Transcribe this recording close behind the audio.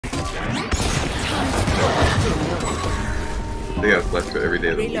They got flash for every day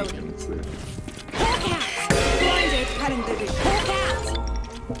of the week.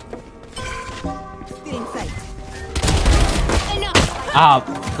 Ah,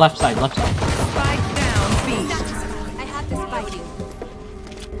 left side, left side. Spike down, B. I have the spike.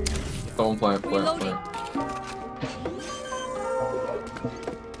 Don't plant.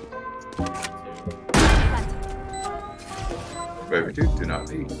 Baby, do not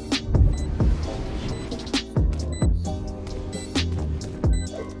leave.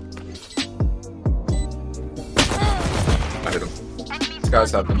 I hit him.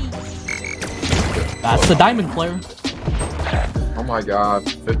 Skye's happening. That's the diamond player. Oh my god,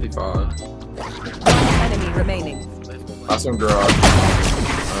 55. Enemy remaining. Last one garage.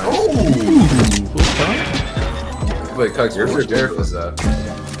 Oh! Wait, Kux, where's your Derek is that?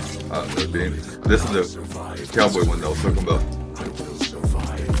 No, Dean. This is the cowboy one that I was talking about.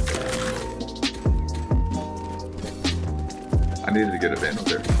 I needed to get a vandal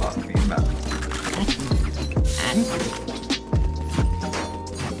there. Last game, man.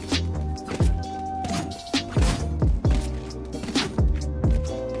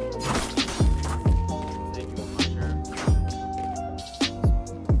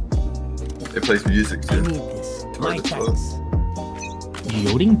 It plays music too. My chance.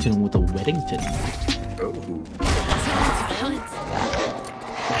 Yodington with a Weddington. Oh.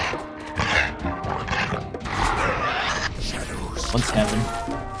 One's heaven.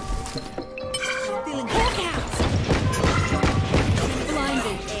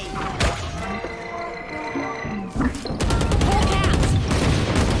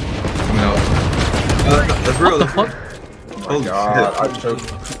 No. That's real. What the fuck? Oh God, shit. I choked.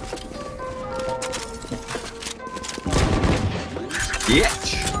 Bitch.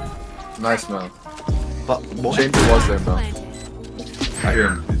 Nice, man. But what? Chamber was there, man. I hear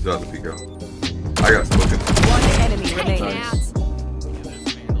him. He's out the Pico. I got smoking. One enemy remaining. Nice.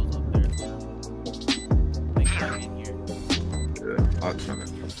 Yeah, I'll turn it.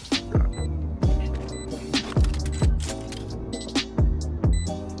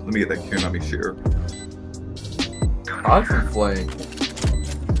 Let me get that Kunami share. I'm from Flame.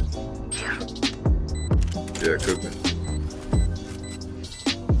 Yeah, could be.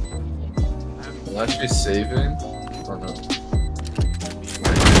 Unless she's saving, or no?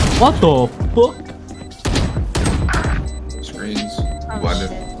 What the fuck? Screens.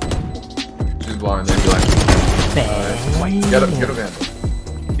 Blinded. She's blind. Bang. Get him,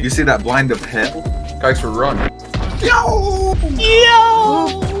 Vandal. You see that blind of hell? Kikes for run. Yo!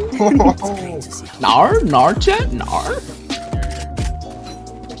 Nar, chat? Nar?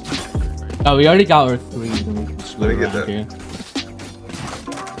 Oh, we already got our 3. Then we can Let me get around that. here.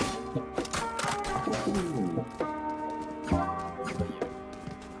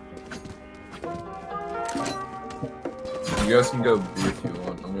 You guys can go B if you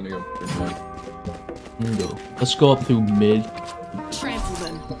want. I'm gonna go mid. Go. Let's go up through mid. Trample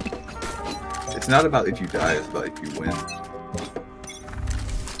them. It's not about if you die, it's about if you win.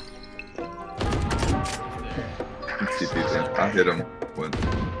 TP thing. I hit him. Win.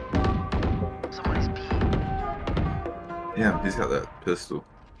 Yeah, he's got that pistol.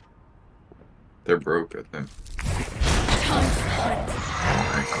 They're broke, I think.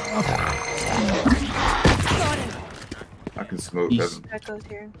 I can smoke heaven. That goes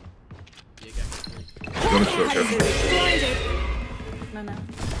here. Gonna smoke heaven. No.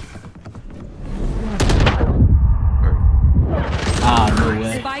 Ah, no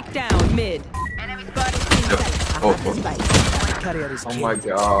way. Spike down, mid. Yep. Oh, fuck. Oh my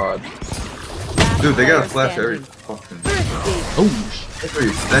god. Dude, they got a flash every fucking. Oh,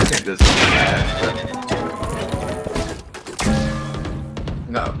 Every second this flash.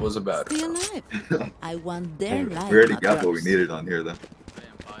 No, it was a bad. Stay alive. I want their life. We already got what we needed on here, then.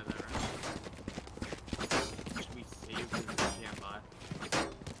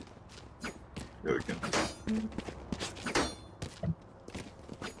 Yeah, we can.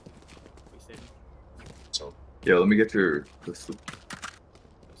 So, Yeah, let me get your pistol.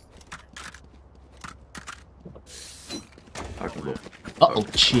 I can go. uh-oh,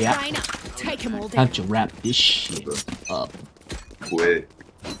 chat. Try not. Take him all down. Time to wrap this shit up. Wait.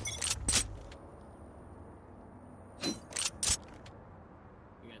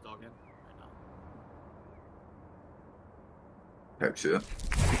 Heck shit.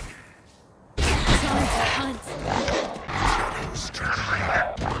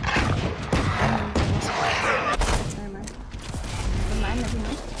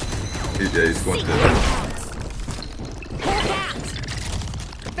 DJ's going to.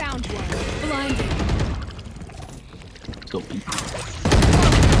 Found one. Blinded. Let's go B.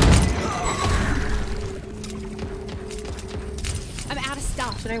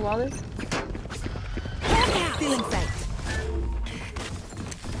 Should I wall this? Feeling sight.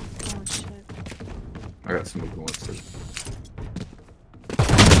 Oh shit. I got some moving ones too.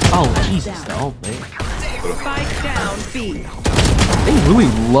 Oh Jesus, oh man. Spike down B. They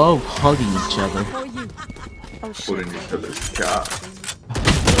really love hugging each other. For you. Oh shit. Putting each other's shot.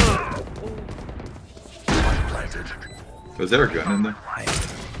 Was there a gun in there? I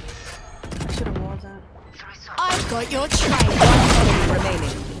should have walled that. I've got your trail. One enemy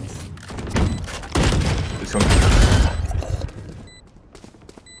remaining. It's coming.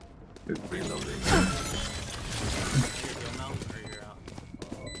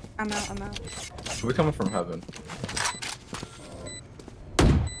 I'm out. We're coming from heaven.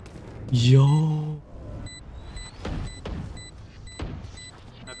 Yo.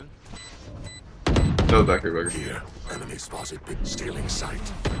 No, back here. Enemy spotted. Stealing sight.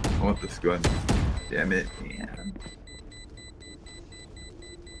 I want this gun. Damn it. Man.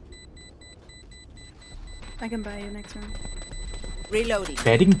 I can buy you next round. Reloading.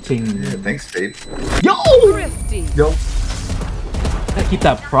 Betting thing. Yeah, thanks, Fade. Yo! Thrifty. Yo. I keep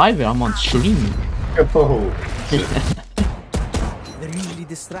that private. I'm on stream. Oh. They're usually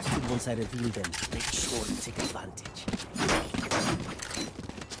distracted once I reveal them. Make sure to take advantage.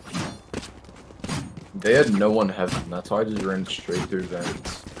 They had no one heaven. That's why I just ran straight through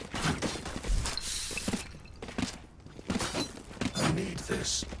vents. I need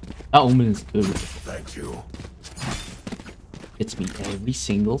this. That omen is good. Thank you. It's me every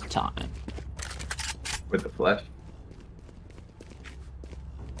single time. With the flash.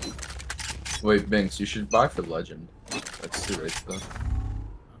 Wait, Binks, you should buy for Legend. That's too right though.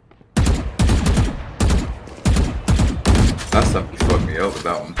 Last time you fucked me up with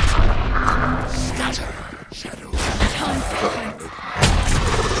that one. Scatter. Shadow.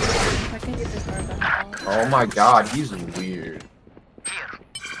 I can get this door back. Oh my god, he's weird.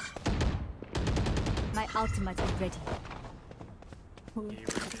 My ultimate is ready. One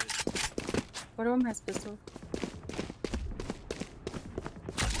of them has pistol.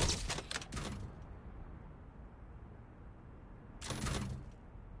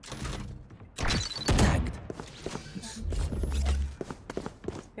 Tagged.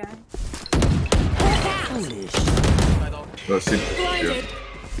 Guy. Foolish. Let's see. Blinded.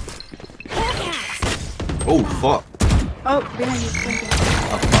 Yeah. Oh, fuck. Oh, behind you. Thank you.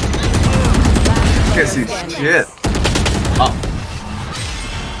 Can't see shit.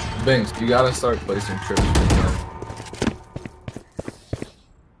 Binks, you gotta start placing trips.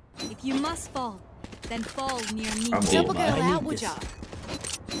 If you must fall, then fall near me. I'm Jump a old, girl man. out, would ya?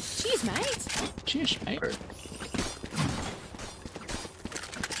 Cheers, mate. Cheers, mate. Alright.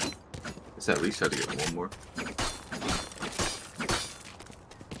 Let's at least try to get one more.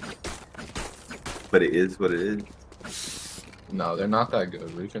 But it is what it is. No, they're not that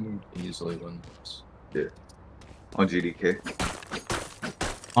good. We can easily win this. Yeah. On GDK.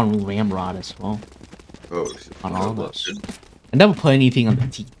 On Ramrod as well. Oh shit. On all of us. I never play anything on the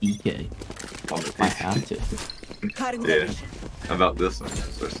TDK. On the I have to. Yeah. How about this one,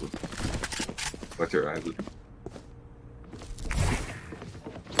 especially? Watch your eyes.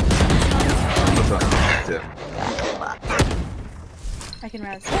 What's up? Yeah. I can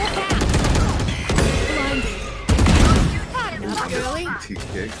res. Enough, girly.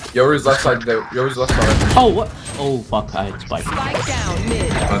 TK. Yours left side there. Yours left side. Oh, what? Oh, fuck. I had spike. Spike down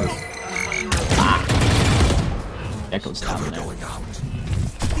mid. That goes down there. Going out.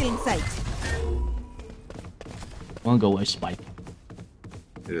 Feeling sight. Wanna go with spike?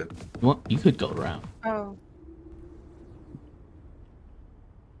 Yeah. You could go around. Oh.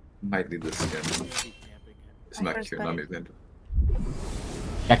 Might need this again. It's I not pressed cure, back. not me then.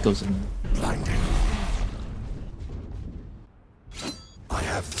 That goes in. Blinding. I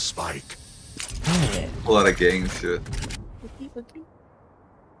have the spike. Yeah. A lot of gang shit. Bookie.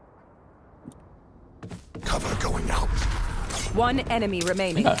 Cover going out. One enemy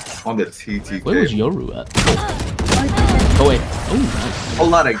remaining. Yeah. On the TTK. Where was Yoru at? Oh wait. Oh, nice. A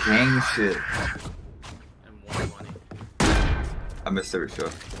lot of gang shit. I missed every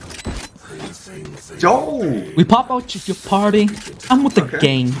shot. Joe! We pop out your party. I'm with the Okay.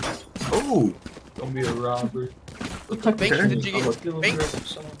 gang. Oh! Don't be a robber. Okay. Did you get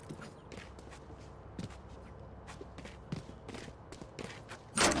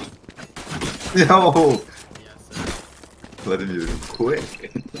Yo! Letting you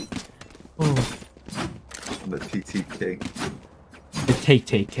quick. Oh, On the TTK. the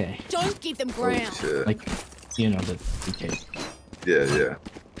TTK. Don't give them Oh ground. shit. Like, you know, the TK. Yeah, yeah.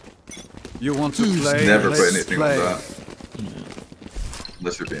 You want to play? Never put Let's anything play. on that. You know,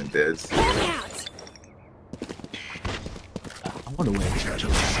 Unless you're being dead. Out. I What a way.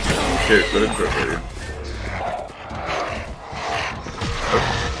 Here, go to throw here.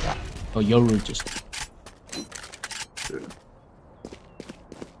 Oh, Yoru just.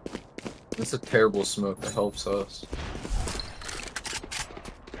 That's a terrible smoke that helps us.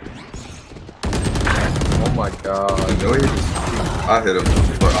 Oh my god. No, I hit him.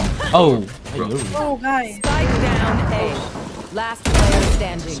 But Oh! Hey, Yoru. Oh, guys. Spike down A. Last player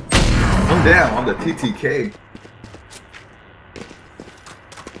standing. damn, on the TTK.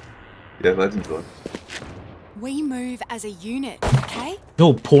 Yeah, Legends one. We move as a unit, okay?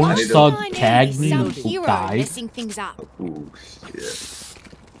 Yo, porn I need to- star Find tagged enemy, me some who hero died. messing things up. Ooh, shit. She was,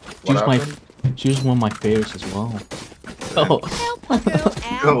 What happened? she was one of my favorites as well. Oh, Help a girl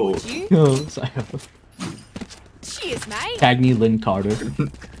out, No. would you? yo, sorry. Cheers, mate. Tag me Lynn Carter.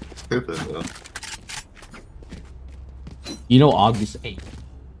 You know August 8th.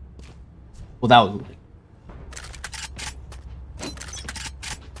 Well, that was.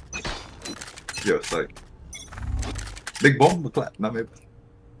 Yo, it's like big bomb, Plat, not maybe.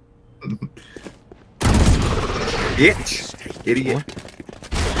 Bitch, idiot.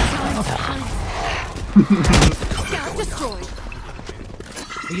 Scout destroyed.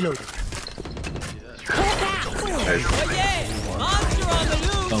 Reloading. Nice.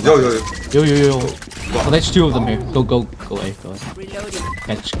 Oh, Yo, yo, yo. yo. Oh, there's two of them here. Go A, go. Reloading.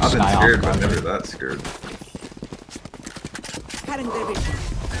 Catch I've been Skye scared, off but guard. never that scared. Cutting their vision.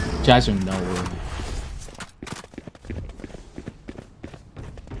 You guys are nowhere.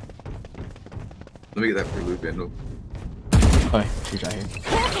 Let me get that for loop in. Okay, she's right here.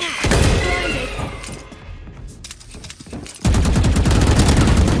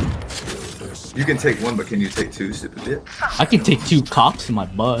 You can take one, but can you take two, stupid bitch? I can take 2 cocks in my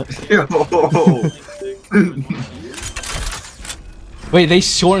butt. Yo. Wait, they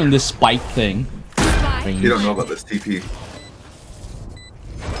shortened this spike thing. You don't know about this TP.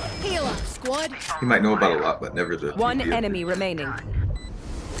 Heal up, squad. He might know about a lot, but never the One TP. enemy remaining.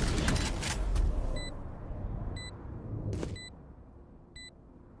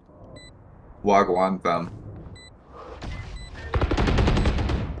 Wagwan fam.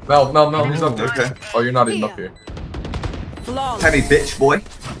 Mel, he's up there. Okay. Oh, you're not even up here. Flawless. Tiny bitch boy.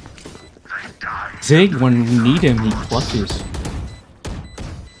 Zig, when we need him, he clutches.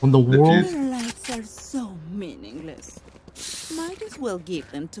 When the world... juice. Lights are so meaningless. Might as well give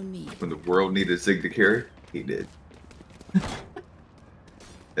them to me. When the world needed Zig to carry, he did.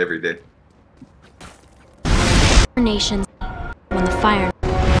 Every day. Nations when the fire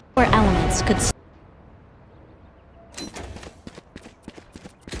or elements could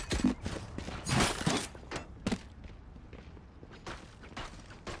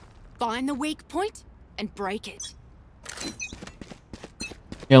Find the weak point and break it.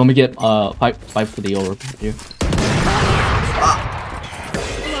 Yeah, let me get five for the orb here.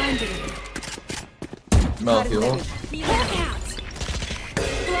 Blinded. Mel, heal. Look out.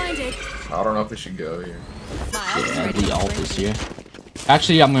 Blinded. I don't know if we should go here. Yeah, the ult is here.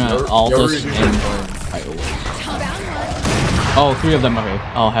 Actually, I'm gonna ult us and... Oh, 3 of them are here.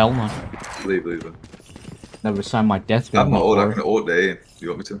 Oh, hell no. Leave. Never signed my death I'm warrant old. I'm before. an old day. You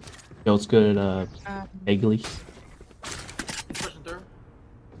want me to? Yo, it's good, Egglies. Pushing through.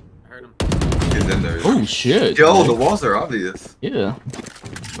 I heard him. He's in there. Oh, shit. Yo, dude. the walls are obvious. Yeah.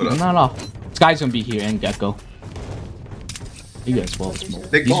 What up? Not off. Skye's gonna be here and Gecko. You guys well smoke.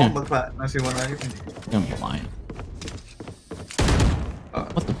 Big He's bomb, gonna, Plat. I see one right here. gonna be lying.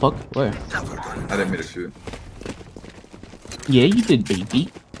 What the fuck? Where? I didn't mean to shoot. Yeah, you did, baby.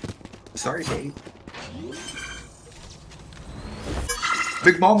 Sorry, babe.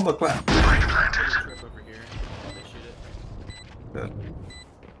 Big bomb, Plat.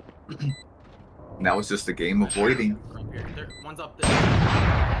 Now it's just a game of waiting. One's up there.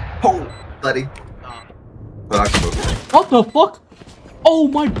 Oh, buddy. But I can move. What the fuck? Oh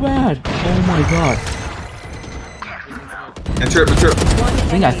my bad. Oh my god. And trip. I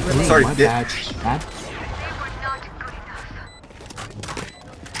think I threw Sorry, my yeah. bad.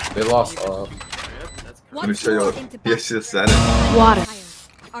 They lost Let me show you what yes, just said it. water.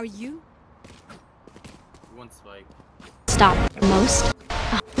 Are you? One spike. Stop most.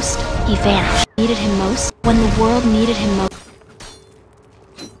 A host. He vanished. Needed him most when the world needed him most.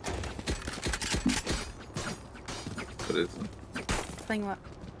 What is Playing what?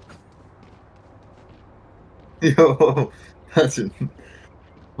 it? Yo, that's it.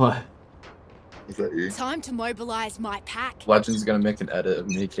 What? Is that you? Time to mobilize my pack. Legend's gonna make an edit of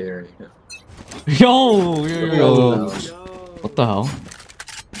me carrying him. Yo. Yo. What the hell?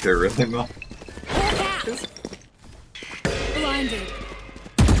 Okay, really, Mel? Look out. Blinded.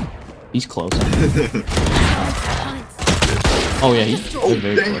 He's close. Oh yeah, he's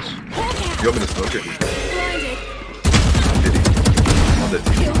very dang. close. You want me to smoke it? Blinded. Did he? On the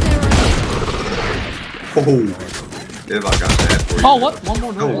team. Kill their Oh. If I got that for you. Oh what? One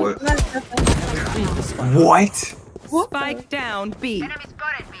more. No, what? What? Spike down B.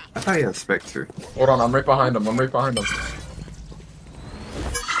 I thought he had Spectre. Hold on, I'm right behind him. I'm right behind him.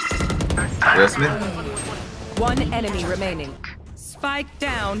 Yes, man. One enemy remaining. Spike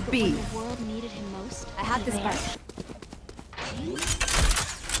down B. The world needed him most. I had this back. back.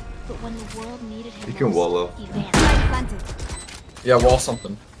 But when the world needed him You can most, wallow. he vanished. Spike planted. Yeah, wall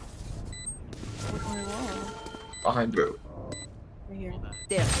something. What's on the wall? Behind you. Right here.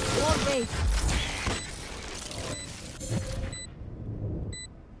 There. Wall base.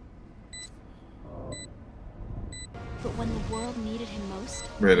 But when the world needed him most,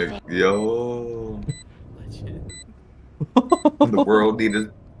 he Ready? vanished. Yo. Legend. When the world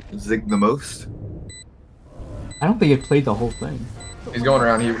needed Zig the most. I don't think it played the whole thing. But He's when going the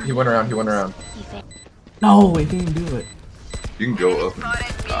around. world He went around. He went around. he vanished. No, it didn't do it. You can go up and...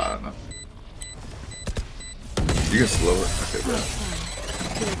 no. You can slow it. Okay, bro.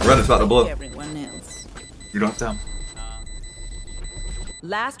 Red is about to blow. Everyone else. You don't have time.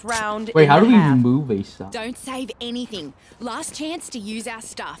 Last round. Wait, in how do the we half. remove a stop? Don't save anything. Last chance to use our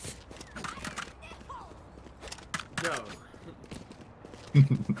stuff. Yo.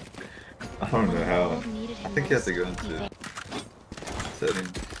 I don't know The how. world needed I him think you have to most, go he into vanished.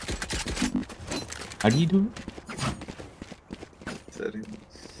 settings. How do you do it? Settings.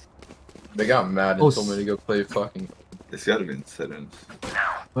 They got mad and Oh, told me to go play fucking. It's gotta be in settings.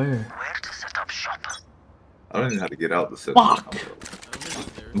 Where? I don't even know how to get out the settings. Fuck! I don't think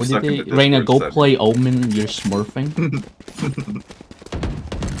there's- I'm What stuck did in they? the Raina, Discord go settings. play Omen. You're smurfing.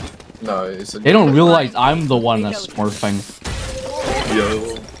 No, it's a. They don't realize I'm the one that's smurfing.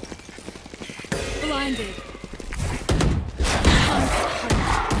 Yo. Blinded.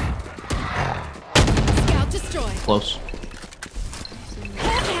 Scout destroyed. Close.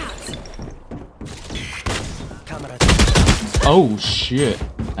 Hawk out. Camera. Oh shit.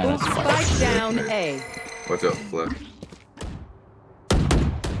 Nah, that's fine. Spike down A. Watch out, Flash.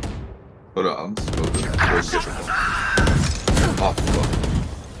 Hold on, I'm supposed to go get the Oh, fuck.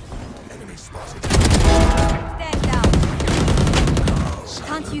 Enemy spotted. Stand down.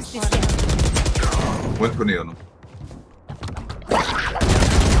 Can't use this yet. 120 on him.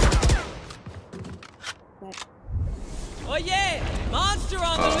 Oh yeah! Monster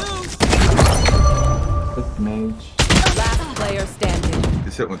on the loose! Quick mage. Last player standing.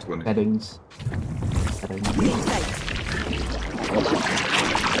 Just hit 120. Settings. Settings.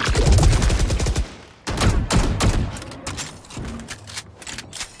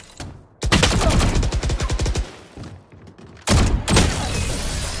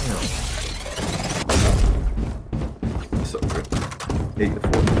 So good.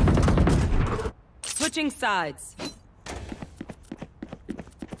 8-4. Switching sides.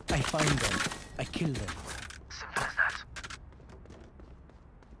 I find them. I kill them.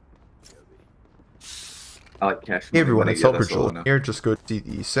 I like cash. Hey everyone, it's Helper that's all I Joel know. here. Just go to the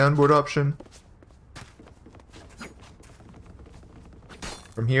soundboard option.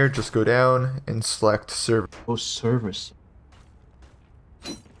 From here, just go down and select server. Oh, service.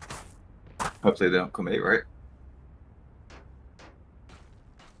 Hopefully they don't come 8, right?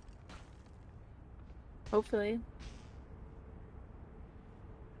 Hopefully.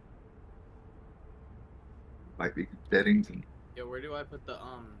 Might be settings and Yo, where do I put the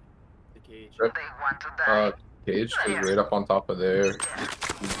cage? Cage is right up on top of there.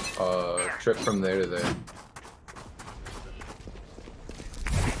 Trip from there to there.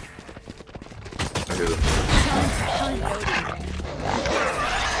 okay.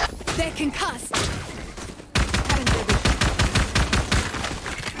 They're concussed.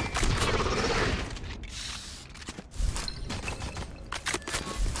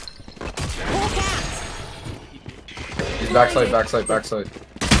 Hawk out. He's backside, backside, backside.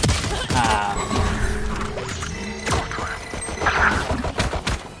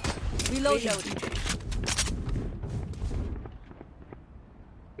 Reload.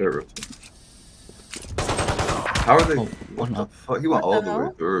 There we go. How are they? Oh, what one the up. fuck? He went What all the the way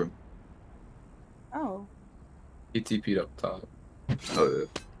hell? through. Oh. He TP'd up top. Oh yeah.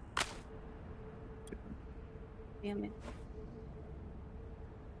 Damn it.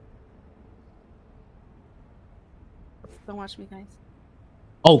 Don't watch me, guys.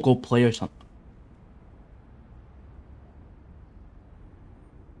 Oh, go play or something.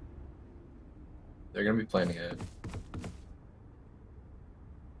 They're gonna be playing ahead.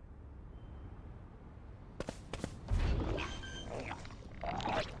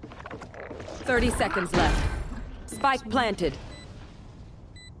 .30 seconds left. Spike planted.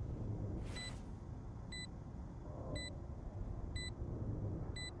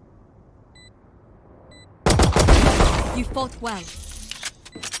 You fought well.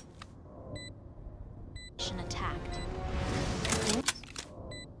 Attacked.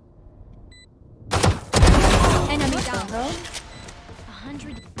 Enemy down.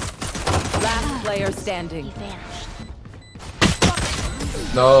 100. Last player standing. He vanished.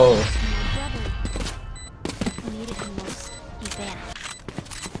 No. My brother needed him most. He vanished.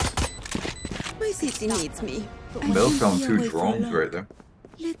 My city needs me. Mel found 2 drones right there.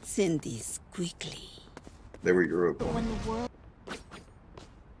 Let's send this quickly. They were Europe. But when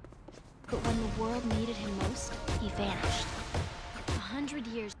the world needed him most, he vanished. 100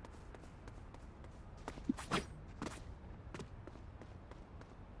 years.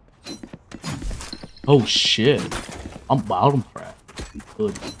 Oh shit. I'm bottom Plat.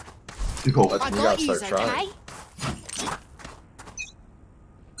 Good. Yo, we gotta start trying.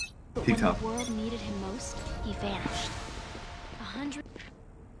 But when the world needed him most, he vanished. 100.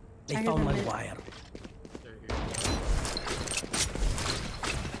 They found my wire.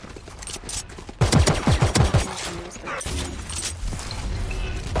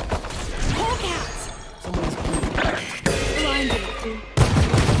 Blinded.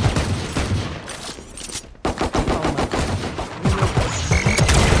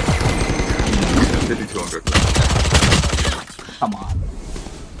 5200. Come on.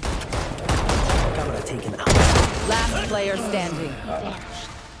 Camera taken out. Last player standing.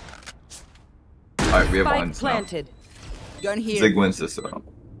 Alright, we have Spike ones now. planted. Gun here. Zig wins this on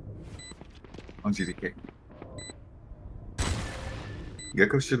GDK.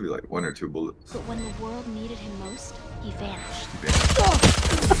 Gecko should be like 1 or 2 bullets. But when the world needed him most, he vanished.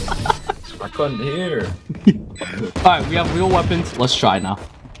 I couldn't hear. Alright, we have real weapons. Let's try now.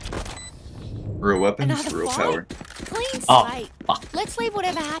 Real weapons, Another real fight? power. Clean Oh, slate. fuck. Let's leave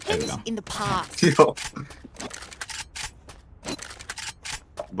whatever There we happens go. in the past. Yo.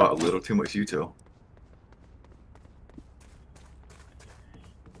 About a little too much Util.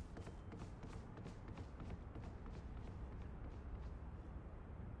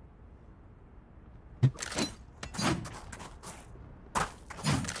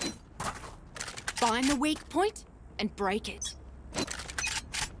 Find the weak point and break it.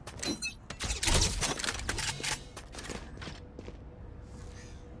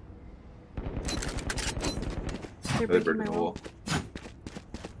 They're They breaking break my the wall.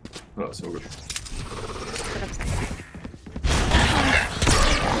 wall. Oh, so good. Put upside.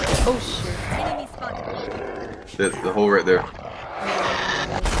 Oh shit. Enemy spotted. The hole right there.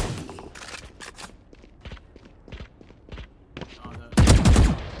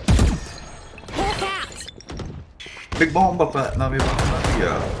 Hawk out. Big bomb up at Navi.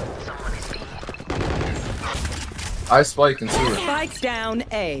 Yeah. I spike and sewer. Spike down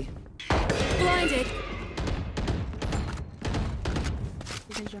A. Blinded.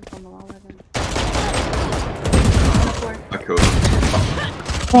 You can jump on the wall with him. I killed him.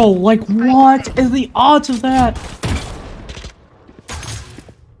 Bro, like what is the odds of that?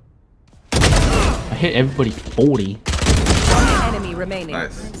 I hit everybody 40. One enemy remaining.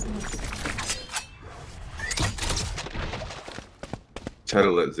 Nice. Try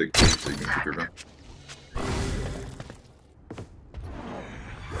to let Zig take so you can keep your gun.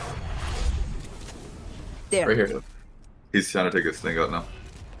 There. Right here. He's trying to take his thing out now.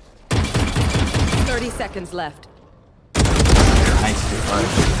 30 seconds left. Nice.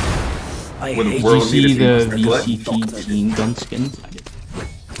 I When the hate Did you world see needed the me, VCT team gun skins? I did.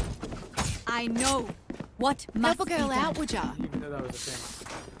 I know what must Help a girl be out, done. would ya? Even though that was a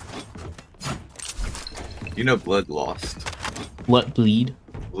thing. You know Blood lost. What bleed?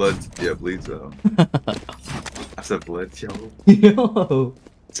 Blood, yeah, bleeds out. I said Blood, yo. Yo.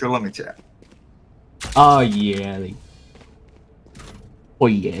 So let me chat. Oh yeah. Oh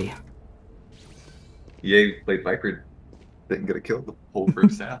yeah. Yay, played Viper. Didn't get a kill the whole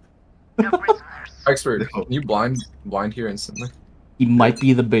first half. Expert, can you blind here instantly? He might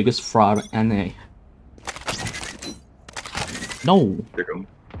be the biggest fraud NA. No. Pick 'em.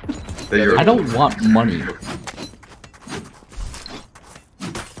 I don't want money.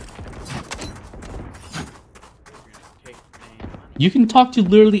 You can talk to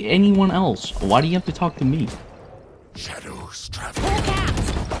literally anyone else. Why do you have to talk to me? Shadows travel.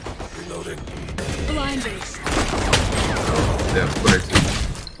 Reloading. Blinded. Yeah, correct.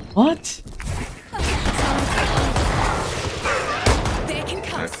 What? They're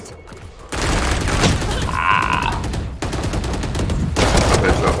concussed.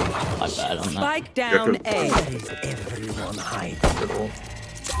 My bad on that. Spike down A. everyone hide.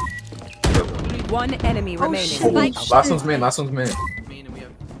 One enemy remaining. Spike Last one's main, last one's main. Main and we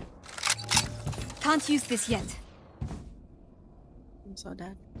have Can't use this yet. I'm so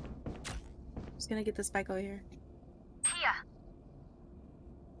dead. Just gonna get the spike over here.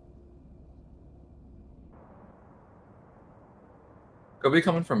 Could be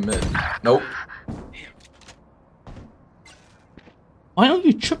coming from mid. Nope. Why don't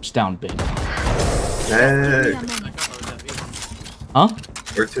you trips down big? Hey. Huh?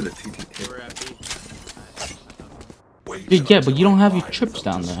 Or to the TTK. Dude, yeah, but you don't have your trips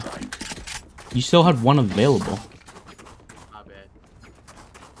down there. You still had one available. My bad.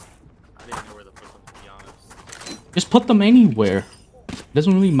 I didn't know where to put them, to be honest. Just put them anywhere. It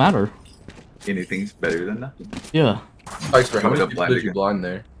doesn't really matter. Anything's better than nothing. Yeah. Thanks for how Coming many up people blind did you again. blind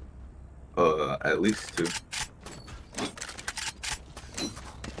there? At least 2.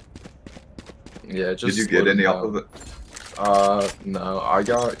 Yeah, just. Did you get any off of it? No. I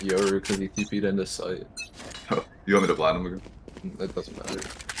got Yoru because he TP'd into sight. Oh, you want me to blind him again? It doesn't matter.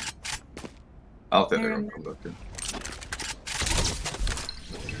 I don't think they're gonna come back in.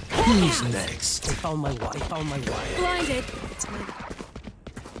 Who's next? I found my wire. Blinded.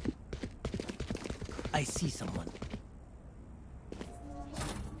 I see someone.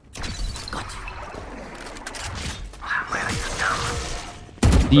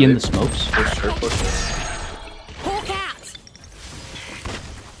 The in the smokes. Hawk out.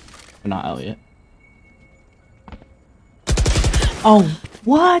 We're not out yet. Oh,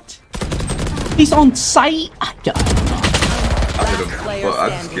 what? He's on site? I hit him. Well, I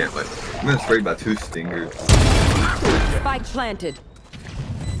just can't, like, I'm gonna sprayed by 2 stingers. Spike planted.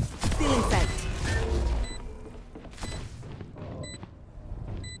 Still in sight.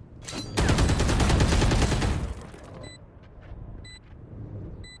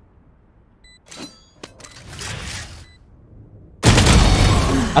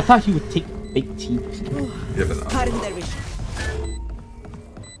 I thought he would take big teeth. Yeah, but Caught in their vision.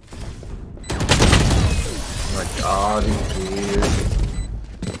 Oh my god, he's weird.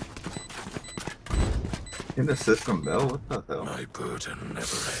 in the system, Bell? What the hell? My burden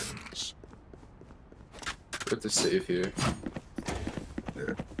never ends. Good to save here.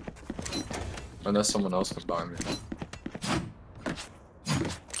 Yeah. Unless someone else can buy me.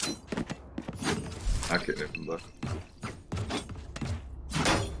 I can't even look.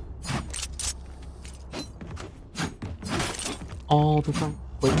 All the time.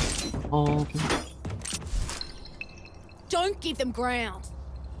 Wait. All the time. Don't give them ground.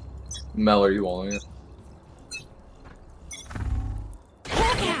 Mel, are you walling it?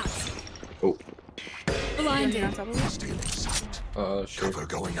 Hawk out. Oh. Blinded. Still in sight. Sure. Cover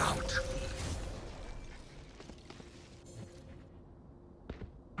going out.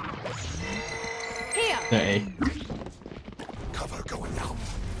 Here. Hey. Cover going out.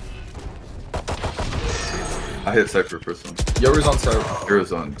 I hit Cypher first one. Yoru's on site.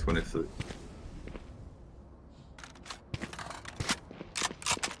 Yours on 26.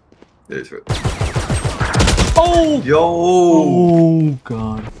 Yeah, he's right. Oh! Yo! Oh,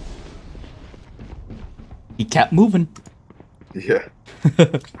 God. He kept moving. Yeah.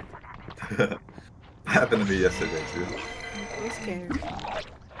 Happened to me yesterday, too. I'm scared.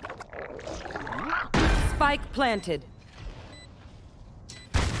 Spike planted.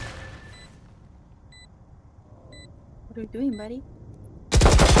 What are you doing, buddy?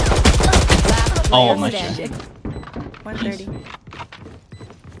 Oh, my shit. Standing. 130.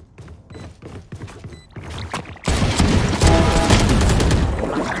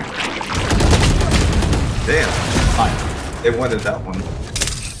 Damn. Fine. They wanted that one.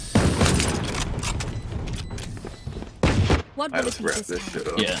 What Alright, let's abilities wrap this shit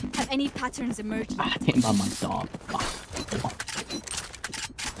up. Yeah. have any patterns emerged? I can't buy my dog.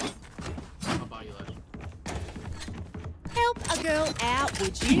 How about you, Legend? Help a girl out,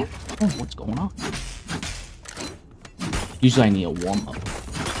 would you? Oh, what's going on? Usually I need a warm up.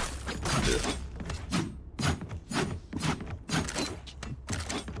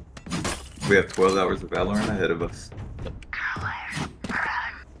 We have 12 hours of Valorant ahead of us.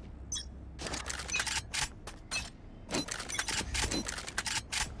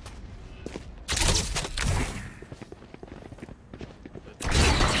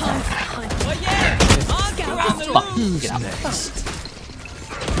 Oh yeah! Monster on the Fuck. loose! Get out. Next.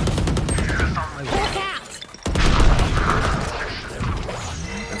 Hawk out.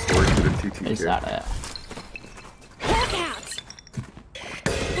 That's where we should have Is TTK. that it? Hawk out.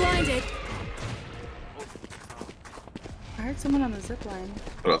 Blinded. I heard someone on the zip line.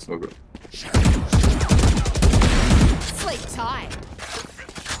 What else, smoke it? Sleep tight.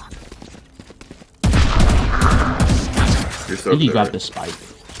 You're I so think he good, got right? the spike.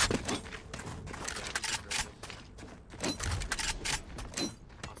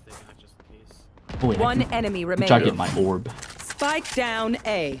 I'll stay back just in case. Oh, wait. One I can enemy try to remaining. get my orb. Spike down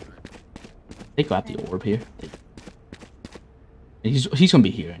A. They got the orb here. He's gonna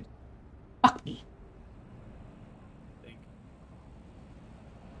be here. Fuck me.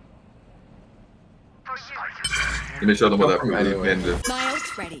 Let me show them what that Come from prelude anywhere. can do. My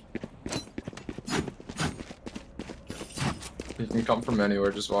ult's ready. You can come from anywhere,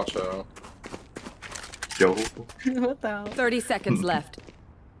 just watch out. Yo. What the hell? 30 seconds left.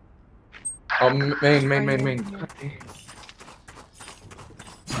 Oh, main.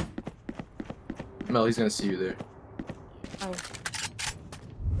 Mel, he's gonna see you there. Oh.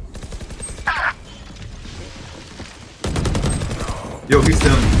 Yo, he's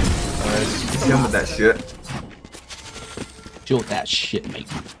done. Nice. He's done with that shit. Chill with that shit, mate.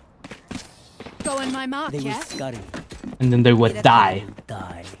 Go on my mark, They will yeah? scurry. And then they would die.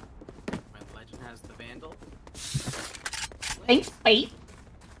 Die. My legend has the Vandal. Thanks, mate.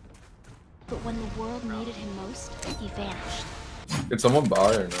 But when the world needed him most, he vanished. Did someone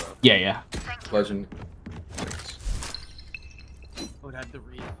buy or no? Yeah. Legend. I would have to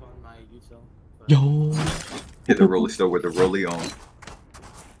refund my util. Yo. Hit the rolly still with the rolly on.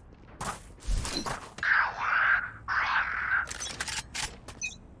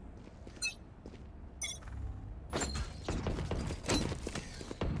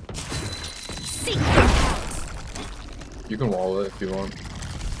 You can wall it if you want.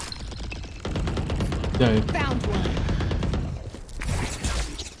 No. Found one.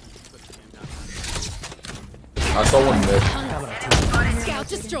 I saw one mid. Scout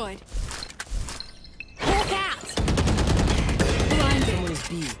destroyed. Hawk out. Blinded.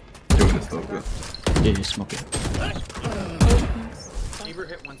 Doing this so good. Yeah, you smoke it. Saber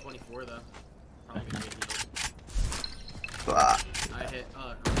hit 124 though. Probably gonna get healed. Ah. I hit 80.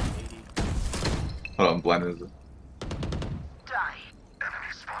 Hold on, I'm blinded.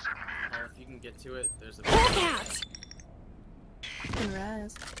 If you can get to it, there's a Hawk out. Fucking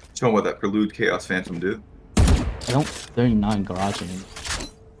res. Show them what that Prelude Chaos Phantom do. I don't 39 garage anymore.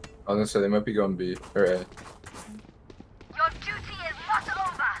 I was gonna say they might be going B or A. Your duty is not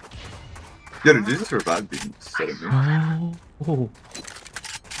over. Yo, did you just revive being set at me? Oh.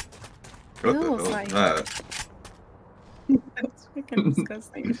 What Ew, the hell? Skye. That's freaking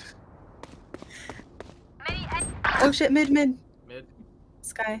disgusting. Oh shit, mid. Mid.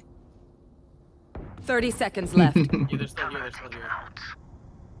 Skye. 30 seconds left. Yeah, they're still here, they're still here.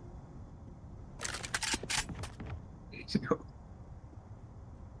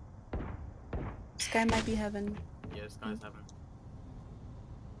 Skye might be heaven. Yeah, this guy's having.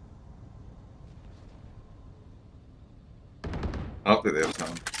 I don't think they have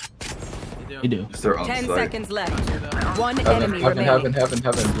time. You do. Just they're on 10 site. seconds left. One enemy Heaven. remaining. Just stay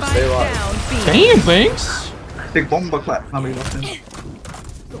Spike alive. down, B. Damn, Binks! Big bomba clap. How many left in?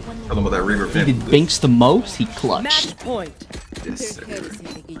 Tell them what that Reaver He Phantom did Binks the most, he clutched. Match point. Yes, sir.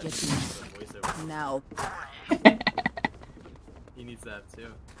 Now. He needs that too.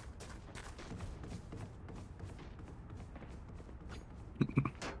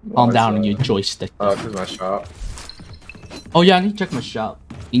 Calm down on your joystick. This is my shop. Oh yeah, I need to check my shop.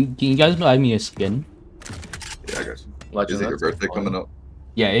 Can you guys buy me a skin? Yeah, I got you. Legend, Is it your that's birthday fun. coming up?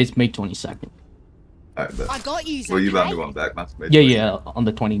 Yeah, it's May 22nd. Alright, bet. I got you. Well, you got me one back. That's Yeah, on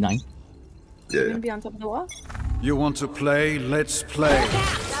the 29th. You're Yeah. gonna be on top of the wall? You want to play? Let's play.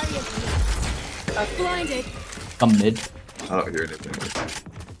 Blinded. I'm mid. I don't hear anything.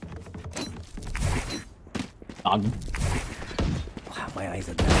 Dog. Wow, my eyes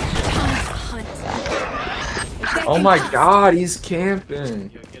are down. Hunt. Oh my god, he's camping.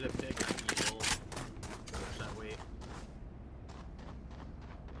 Yo, get a big evil. Push that weight.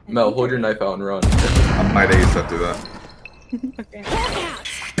 Mel, hold your knife out and run. I might ace after that. Okay. Hawk out.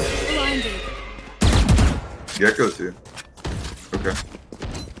 Blinded. Gecko's here. Okay.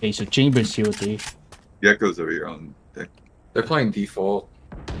 Okay, so Chamber's here with the. Gecko's over here on deck. They're playing default.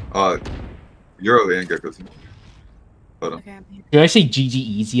 Euro and Gecko's here. Hold on. Okay, I'm here. Did I say GG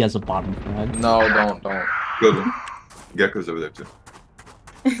easy as a bottom flag? No, don't. Go then. Gecko's over there too.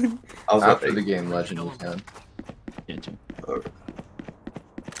 I was After at the 8. game, Legend, you can. Yeah, too. Okay.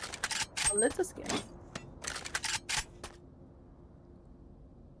 Well, let's just get.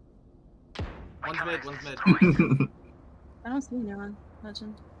 One's mid, one's mid. I don't see anyone.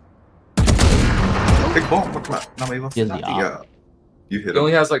 Legend. Big bomb. No, me He has the op. You hit He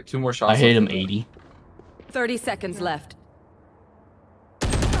only him. has like 2 more shots. I hit him left. 80. 30 seconds left.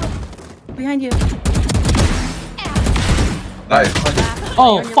 Behind you. Nice.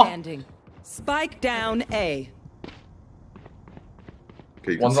 Oh, Player fuck. standing. Spike down A.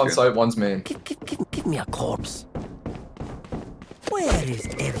 Okay, you can One's on scan. site, one's main. Give me a corpse. Where is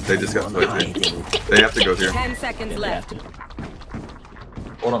They just got everyone swiped in. hiding? They have to go here. 10 seconds Yeah, they have left.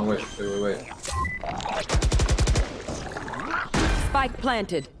 to. Hold on, wait. Spike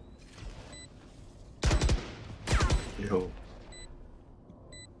planted. Yo.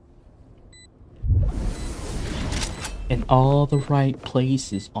 In all the right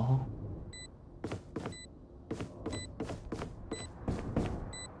places, all.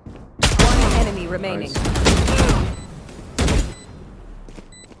 One enemy remaining.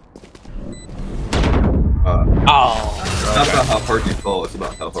 It's not about how hard you fall, it's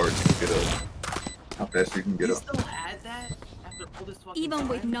about how hard you can get up. How fast you can get You up. still had that after all this fucking Even time?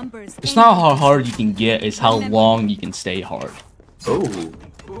 with numbers. It's not how hard you can get, it's how long you can stay hard. Oh,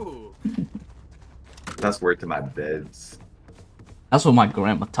 Ooh. that's word to my beds. That's what my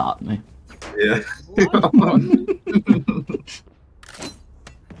grandma taught me. Yeah.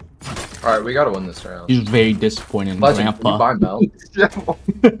 Alright, we gotta win this round. He's very disappointed in Legend, can you buy grandpa. Mel?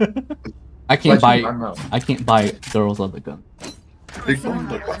 I can't Legend, buy. Mel. I can't buy girls other gun. Thank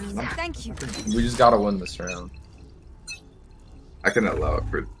you. We just gotta win this round. I can allow it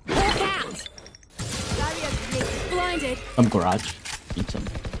for Blinded. I'm garage. Need some.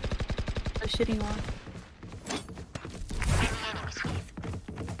 A shitty one.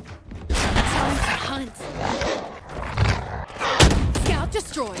 Time to hunt. Scout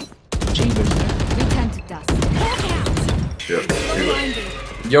destroyed. Chambers there. Return to dust. yeah.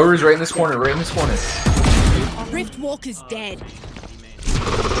 Blinded. Yoru's right in this corner, right in this corner. Rift Walker's dead.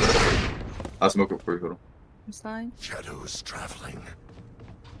 I'll smoke it for you, hold on. I'm sliding. Shadows traveling.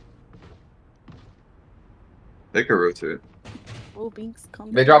 They can rotate. Oh, Binks,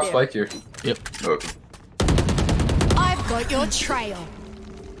 come They back drop there. spike here. Yep. Okay. I've got your trail.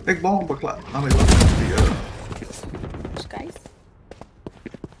 Big bomb, but clap. I mean, Guys.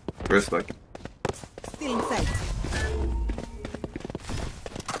 respect. Still in sight.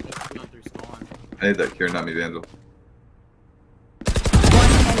 Going through spawn. I need that cure, not me, Vandal.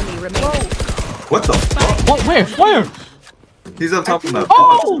 One enemy remaining. What the fuck? What? Where? Where? He's on top of that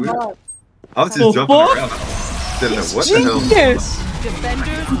Oh! box. Dude. I was The just jumping fuck? around. Didn't know what the hell. Genius!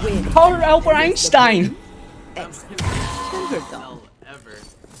 Defenders win. Call her Albert Einstein. Excellent. Hell ever.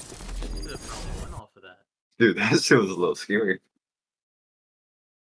 Could've probably went off of that. Dude, that shit was a little scary.